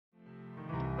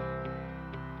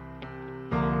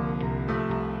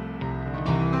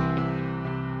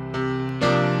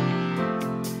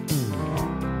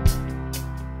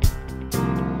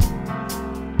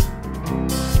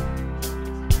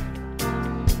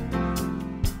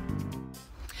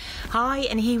Hi,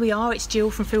 and here we are, it's Jill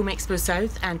from Film Expo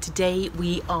South, and today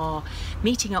we are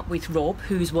meeting up with Rob,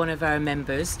 who's one of our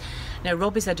members. Now,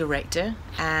 Rob is a director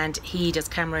and he does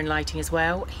camera and lighting as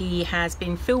well. He has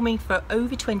been filming for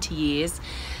over 20 years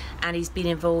and he's been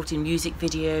involved in music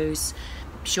videos,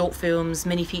 short films,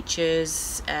 mini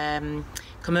features,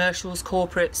 commercials,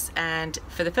 corporates, and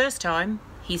for the first time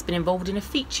he's been involved in a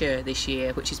feature this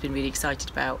year, which he's been really excited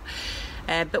about.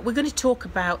 But we're going to talk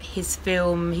about his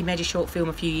film. He made a short film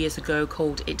a few years ago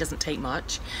called It Doesn't Take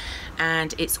Much,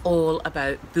 and it's all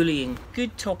about bullying.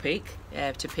 Good topic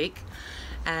to pick,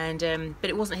 and but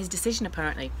it wasn't his decision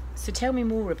apparently. So tell me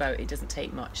more about It Doesn't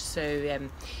Take Much. So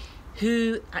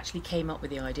who actually came up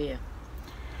with the idea?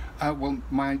 Well,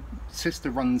 my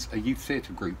sister runs a youth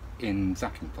theatre group in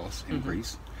Zakynthos in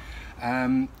Greece,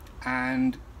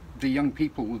 and the young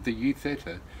people of the youth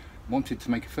theatre wanted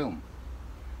to make a film.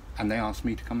 And they asked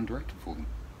me to come and direct it for them.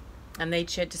 And they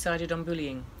decided on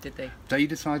bullying, did they? They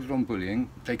decided on bullying.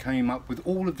 They came up with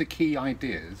all of the key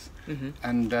ideas,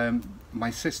 and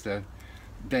my sister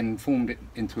then formed it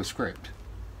into a script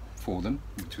for them,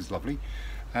 which was lovely.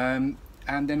 And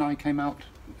then I came out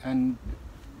and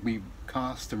we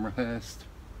cast and rehearsed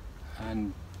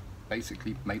and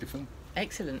basically made a film.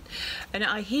 Excellent. And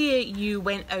I hear you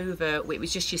went over, it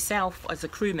was just yourself as a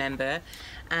crew member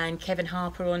and Kevin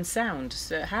Harper on sound.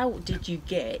 So how did you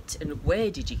get, and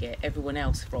where did you get everyone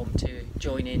else from to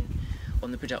join in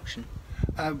on the production?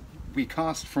 We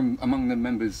cast from among the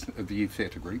members of the youth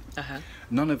theatre group,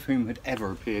 none of whom had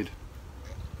ever appeared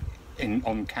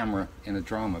on camera in a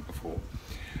drama before.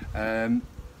 And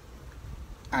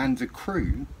the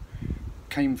crew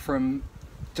came from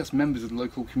just members of the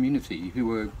local community who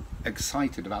were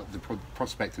excited about the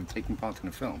prospect of taking part in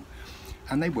a film,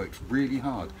 and they worked really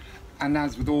hard. And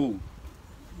as with all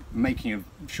making of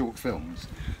short films,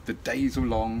 the days were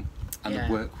long and the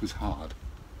work was hard,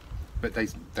 but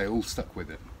they all stuck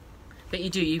with it. But you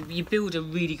do, you build a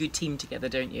really good team together,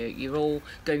 don't you? You're all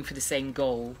going for the same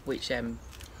goal, which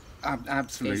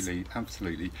absolutely.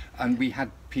 And we had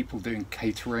people doing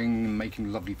catering,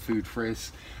 making lovely food for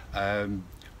us.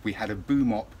 We had a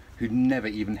boom op who'd never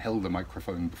even held a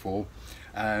microphone before,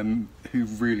 who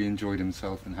really enjoyed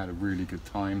himself and had a really good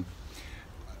time.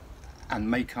 And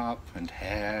makeup and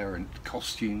hair and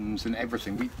costumes and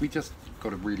everything. We just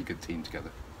got a really good team together.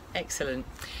 Excellent.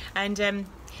 And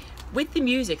with the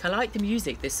music, I like the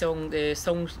music, the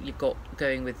songs you've got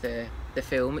going with the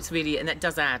film. It's really, and that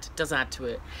does add to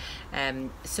it.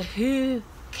 So who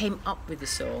came up with the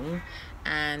song,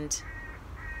 and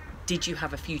did you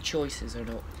have a few choices or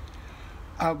not?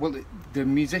 Well, the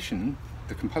musician,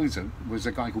 the composer, was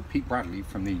a guy called Pete Bradley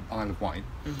from the Isle of Wight,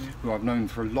 who I've known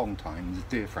for a long time. He's a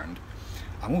dear friend.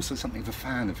 I'm also something of a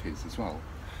fan of his as well.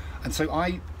 And so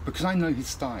because I know his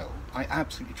style, I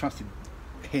absolutely trusted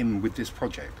him with this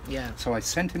project. Yeah. So I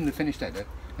sent him the finished edit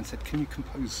and said, can you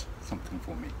compose something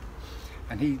for me?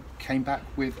 And he came back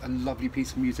with a lovely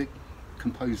piece of music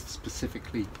composed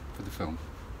specifically for the film.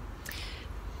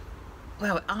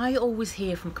 Well, I always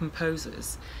hear from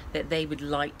composers that they would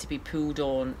like to be pulled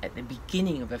on at the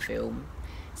beginning of a film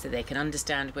so they can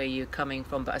understand where you're coming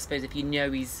from, but I suppose if you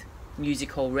know his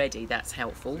music already, that's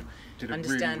helpful. Did a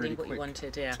Understanding really what you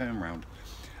wanted, turnaround.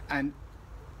 And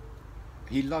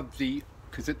he loved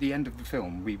because at the end of the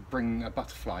film we bring a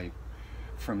butterfly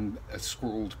from a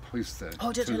scrawled poster to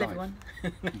tell life.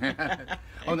 Everyone.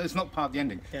 Oh, that's not part of the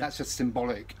ending. Yeah. That's just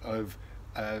symbolic of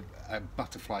a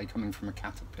butterfly coming from a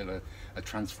caterpillar, a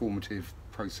transformative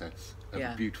process of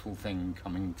a beautiful thing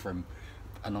coming from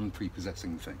an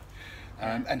unprepossessing thing.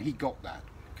 And he got that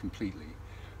completely.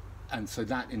 And so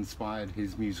that inspired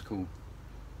his musical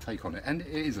take on it. And it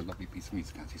is a lovely piece of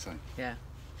music, as you say. Yeah.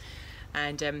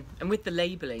 And with the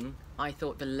labelling, I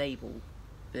thought the label,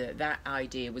 that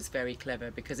idea was very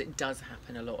clever because it does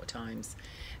happen a lot of times.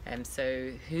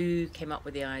 So who came up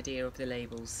with the idea of the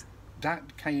labels?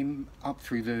 That came up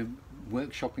through the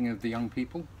workshopping of the young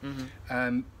people.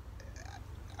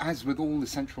 As with all the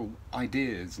central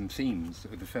ideas and themes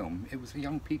of the film, it was the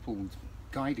young people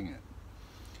guiding it.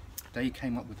 They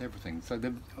came up with everything, so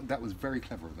that was very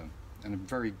clever of them and a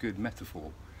very good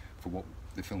metaphor for what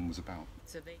the film was about.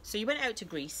 So you went out to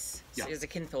Greece,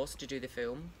 Zakynthos, to do the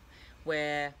film,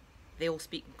 where they all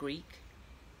speak Greek.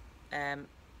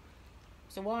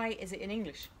 So why is it in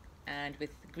English and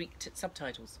with Greek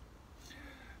subtitles?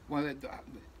 Well,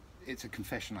 it's a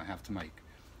confession I have to make,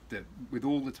 that with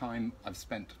all the time I've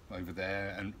spent over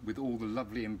there and with all the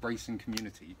lovely embracing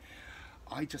community,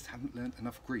 I just haven't learned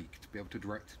enough Greek to be able to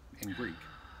direct in Greek.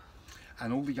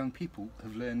 And all the young people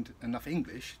have learned enough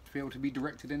English to be able to be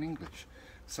directed in English.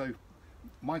 So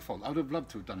my fault. I would have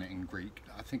loved to have done it in Greek.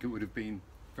 I think it would have been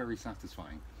very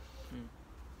satisfying.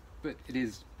 But it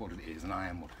is what it is, and I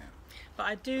am what I am. But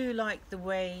I do like the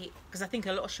way, because I think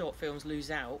a lot of short films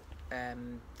lose out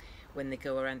when they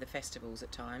go around the festivals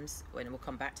at times, when we'll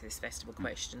come back to this festival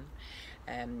question,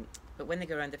 but when they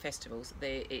go around the festivals,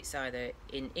 it's either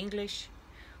in English,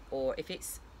 or if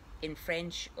it's in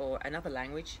French or another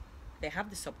language, they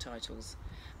have the subtitles.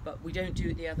 But we don't do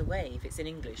it the other way. If it's in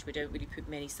English, we don't really put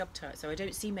many subtitles. So I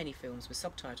don't see many films with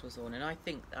subtitles on, and I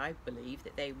believe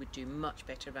that they would do much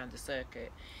better around the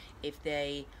circuit if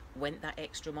they went that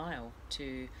extra mile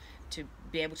to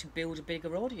be able to build a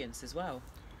bigger audience as well.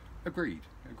 Agreed,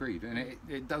 and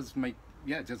it does make,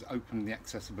 it does open the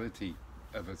accessibility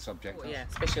of a subject. Oh, yeah,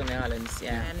 especially on the islands.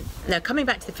 Yeah. Now coming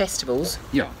back to the festivals.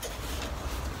 Yeah.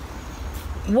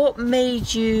 Why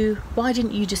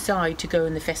didn't you decide to go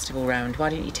in the festival round? Why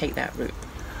didn't you take that route?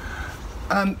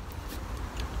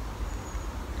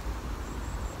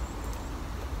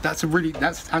 That's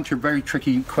actually a very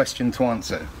tricky question to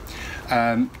answer.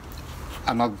 And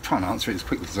I'll try and answer it as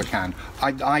quickly as I can.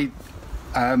 I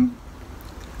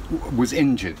was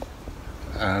injured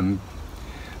a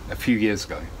few years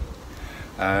ago.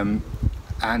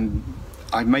 And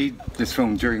I made this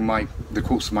film during the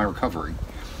course of my recovery.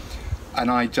 And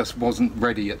I just wasn't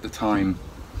ready at the time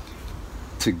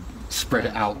to spread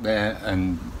it out there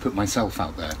and put myself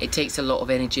out there. It takes a lot of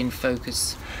energy and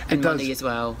focus and money as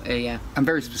well. Yeah. And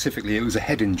very specifically, it was a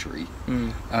head injury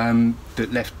that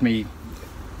left me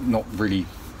not really.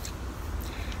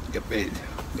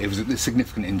 It was a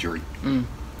significant injury,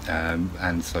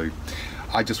 and so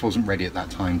I just wasn't ready at that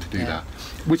time to do that.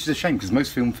 Which is a shame, because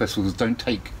most film festivals don't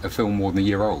take a film more than a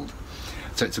year old.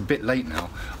 So it's a bit late now,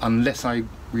 unless I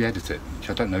re-edit it, which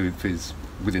I don't know if is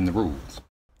within the rules.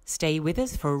 Stay with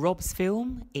us for Rob's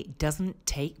film, It Doesn't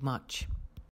Take Much.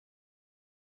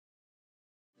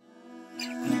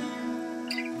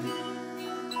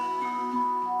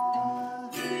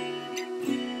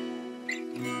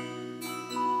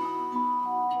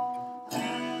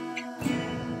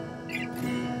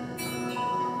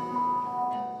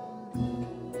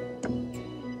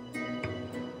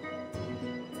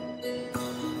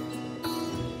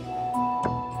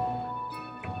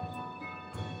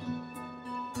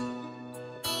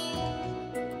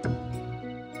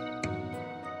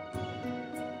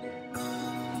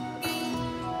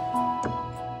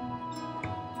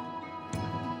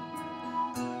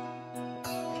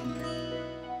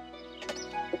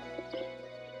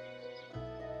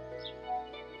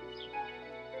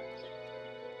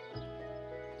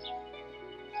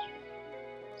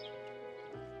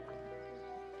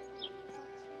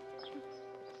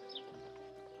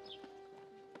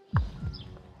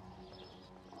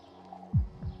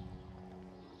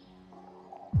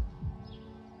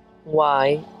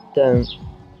 Why don't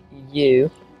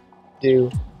you do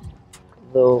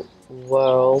the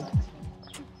world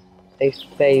a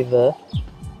favor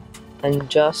and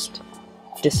just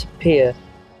disappear,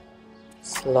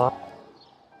 slut?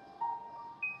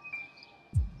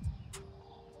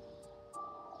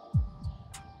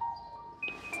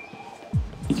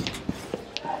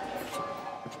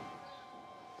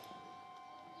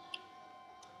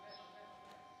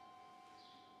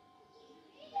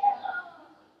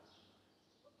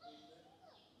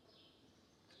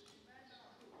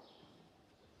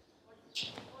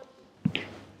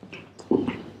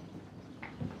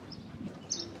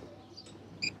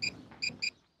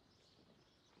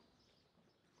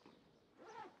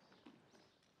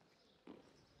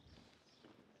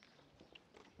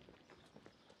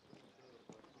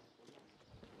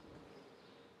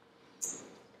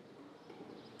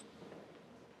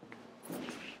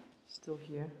 Still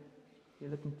here? You're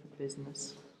looking for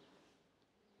business?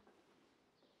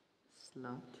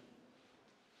 Slut.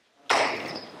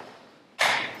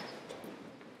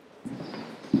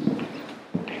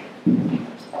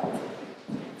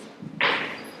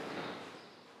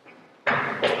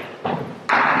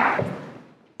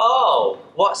 Oh,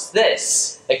 what's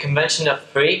this? A convention of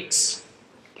freaks?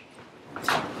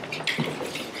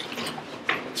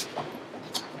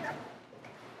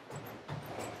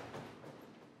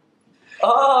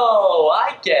 Oh,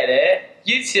 I get it.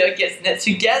 You two are getting it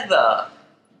together.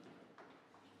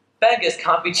 Beggars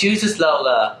can't be choosers,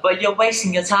 Lola, but you're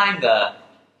wasting your time there.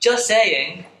 Just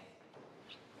saying.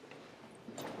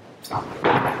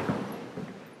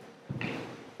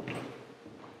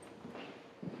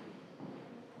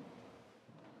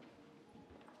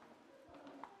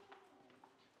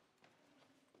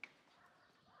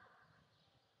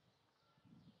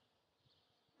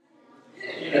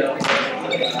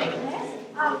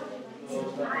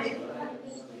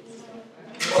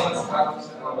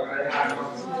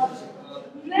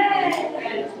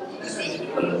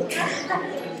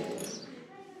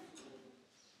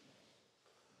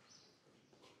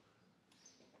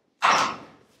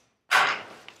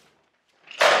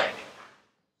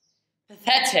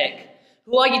 pathetic.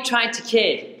 Who are you trying to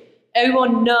kid?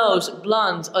 Everyone knows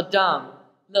blondes are dumb.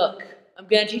 Look, I'm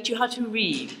going to teach you how to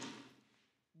read.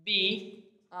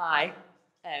 B-I-M-B-O.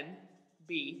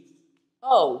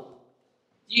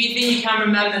 Do you think you can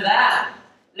remember that?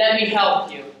 Let me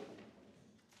help you.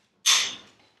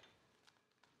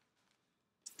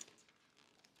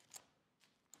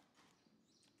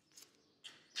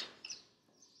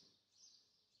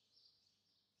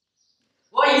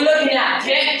 What are you looking at,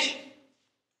 bitch?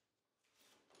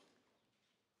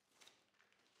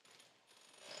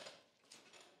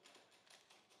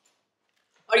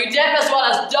 Are you deaf as well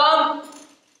as dumb?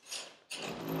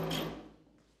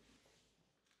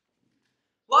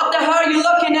 What the hell are you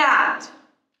looking at?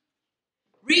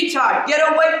 Retard, get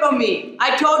away from me.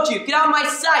 I told you, get out of my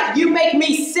sight. You make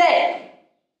me sick.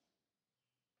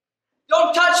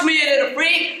 Don't touch me, you little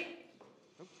freak.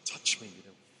 Don't touch me, you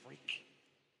little freak.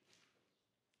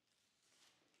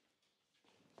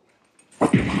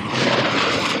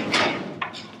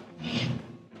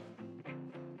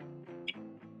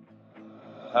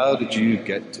 How did you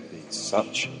get to be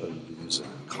such a loser? I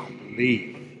can't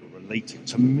believe you're related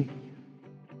to me.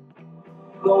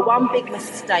 You're one big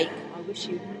mistake. I wish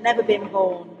you'd never been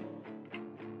born.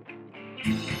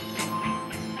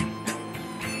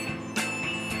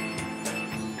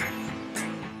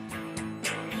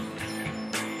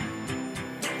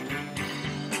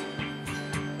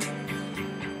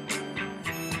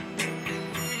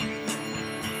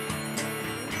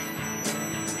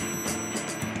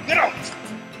 Get out!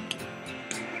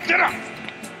 Get out!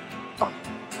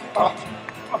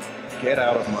 Get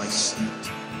out of my seat.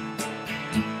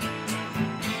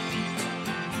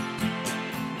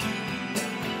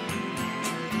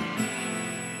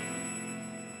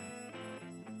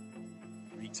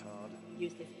 Retard.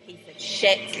 Use this piece of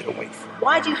shit. Get away from me.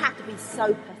 Why do you have to be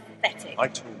so pathetic? I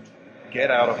told you, get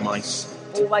out of my seat.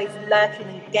 Always lurking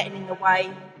and getting in the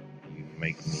way. You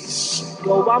make me sick.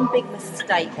 You're one big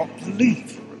mistake. I can't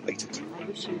believe you're related to me. I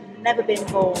wish you'd never been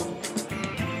born.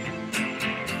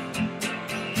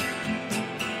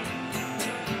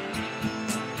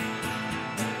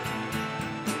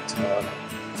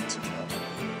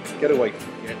 Get away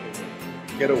from me.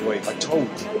 Get away. I told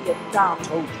you. I know you're dumb. I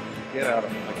told you. Get out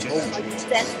of me. I told you. You're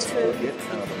deaf too. Get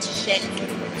out of me. Shit. Get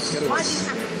away. Get Why away. do you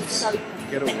have to be so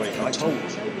pathetic? Get away. I told you. I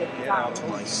know you're Get dumb. out of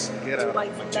my seat. Get out. Always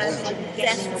I told lurking you. and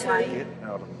getting in the way. Get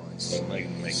out of my seat. You make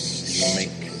me I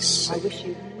sick. wish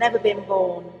you'd never been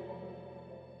born.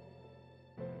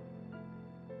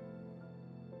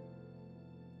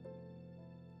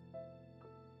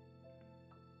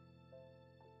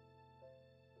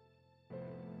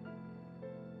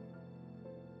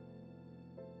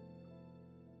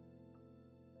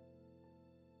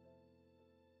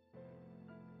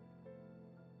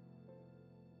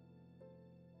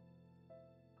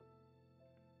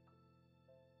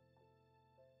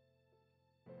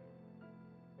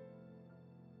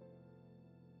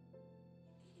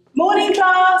 Morning,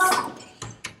 class!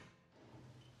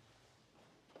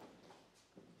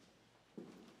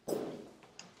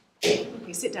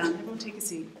 Okay, sit down. Everyone take a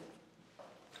seat.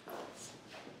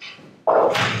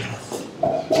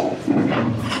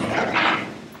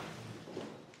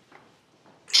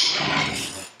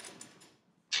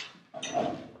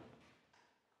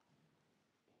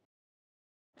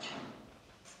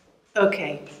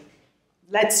 Okay,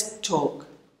 let's talk.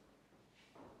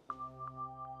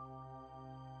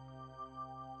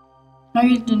 I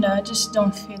really don't know, I just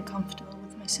don't feel comfortable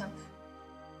with myself.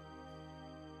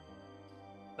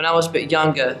 When I was a bit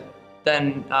younger,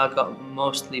 then I got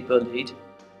mostly bullied.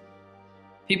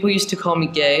 People used to call me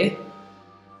gay.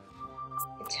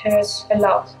 It hurts a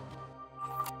lot.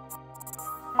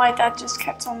 My dad just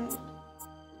kept on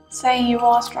saying you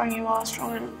are strong,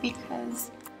 and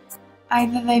because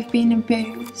either they've been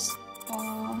abused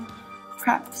or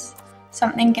perhaps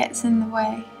something gets in the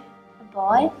way. A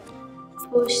boy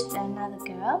pushed another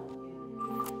girl.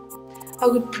 I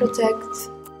would protect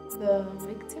the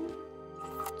victim.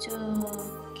 To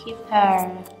keep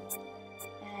her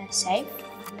safe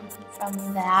from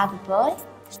the other boy.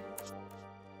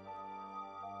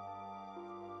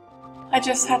 I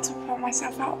just had to put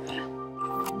myself out there.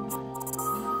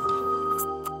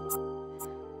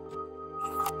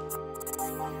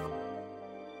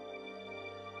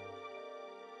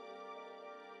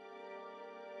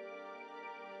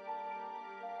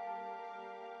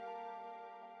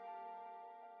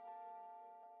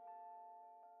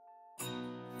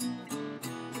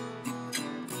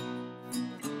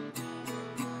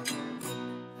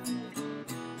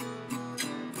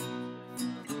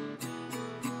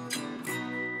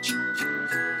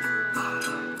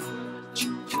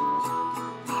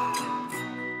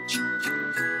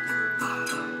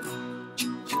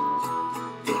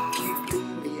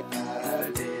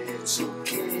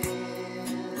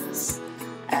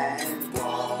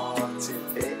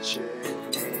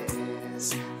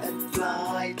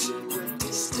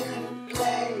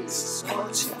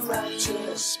 to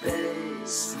outer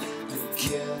space and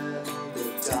cure the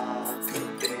darker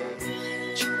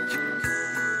bitch.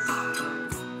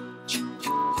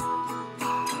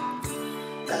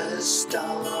 A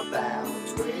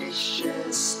starbound wish, a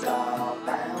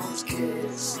starbound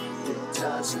kiss. It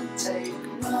doesn't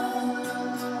take much,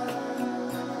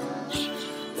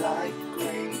 like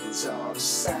grains of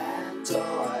sand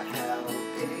or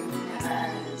helping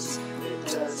hands. It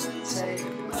doesn't take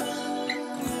much.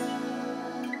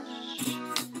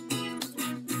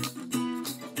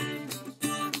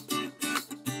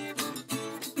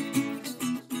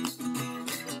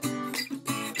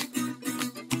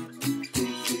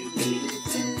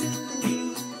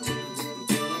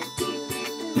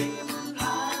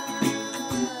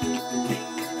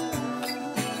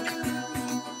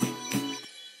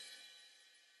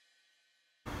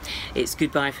 It's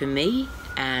goodbye from me,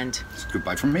 and It's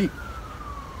goodbye from me.